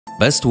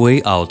Best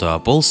Way Auto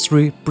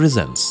Upholstery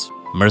presents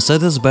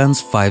Mercedes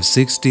Benz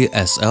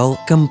 560SL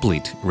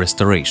Complete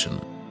Restoration.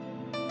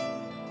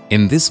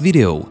 In this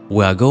video,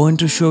 we are going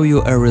to show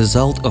you a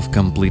result of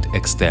complete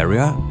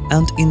exterior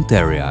and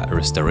interior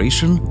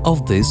restoration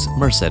of this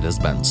Mercedes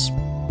Benz.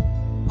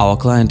 Our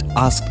client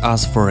asked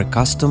us for a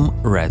custom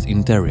red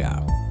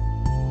interior.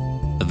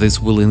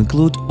 This will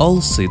include all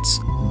seats,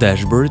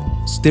 dashboard,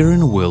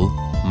 steering wheel,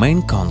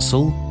 main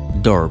console,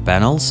 door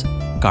panels,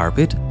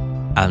 carpet,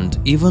 and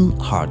even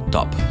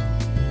hardtop.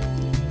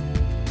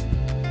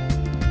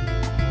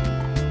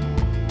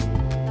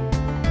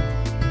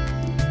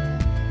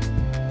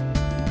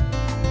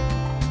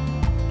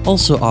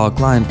 Also, our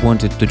client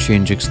wanted to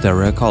change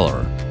exterior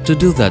color. To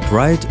do that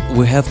right,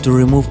 we have to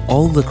remove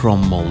all the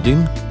chrome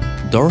molding,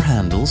 door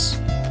handles,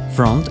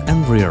 front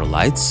and rear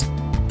lights,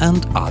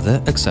 and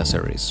other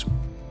accessories.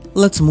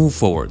 Let's move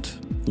forward.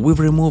 We've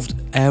removed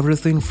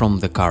everything from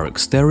the car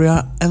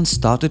exterior and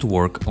started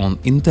work on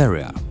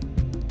interior.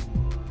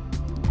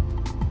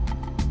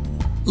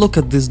 Look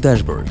at this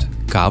dashboard,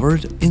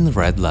 covered in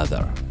red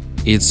leather.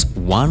 It's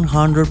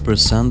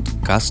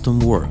 100% custom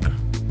work.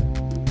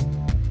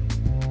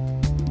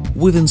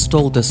 We've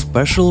installed a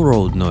special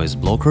road noise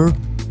blocker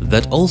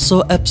that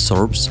also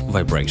absorbs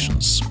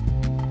vibrations.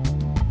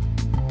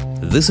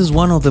 This is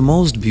one of the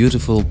most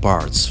beautiful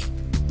parts.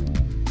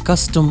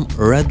 Custom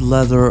red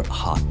leather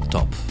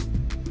hardtop.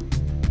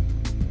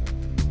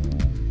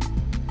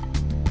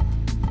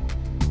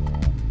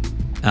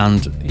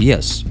 And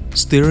yes,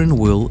 steering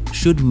wheel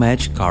should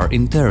match car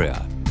interior,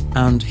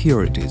 and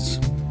here it is.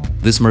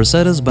 This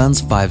Mercedes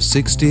Benz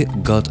 560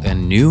 got a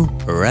new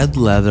red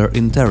leather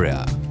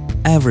interior.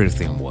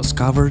 Everything was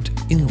covered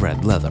in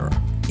red leather.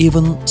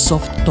 Even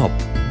soft top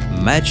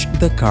matched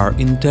the car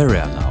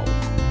interior now.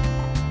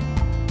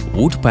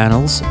 Wood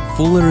panels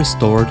fully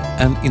restored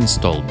and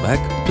installed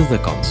back to the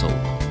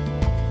console.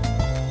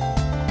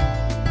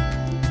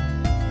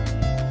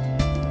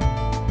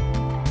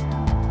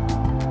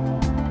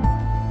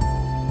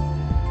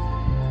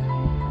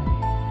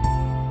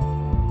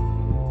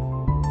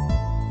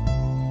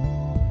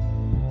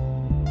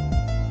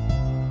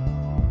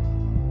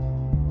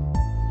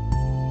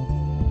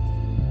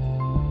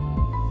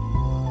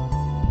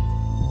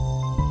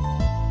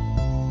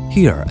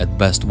 Here at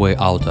Best Way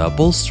Auto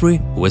Upholstery,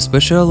 we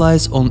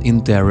specialize on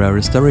interior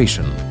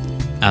restoration.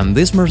 And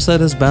this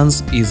Mercedes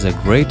Benz is a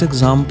great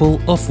example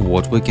of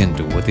what we can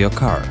do with your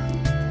car.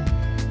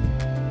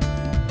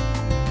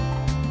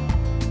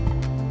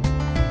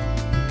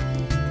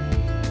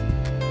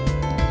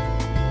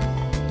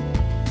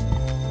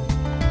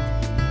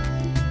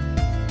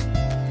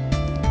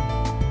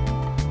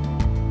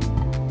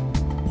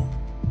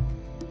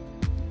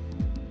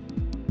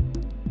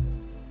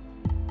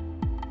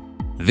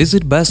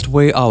 Visit Best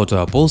Way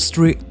Auto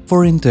Upholstery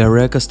for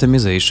interior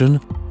customization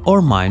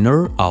or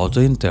minor auto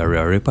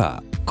interior repair.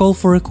 Call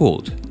for a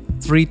quote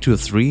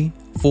 323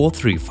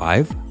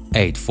 435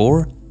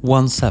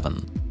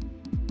 8417.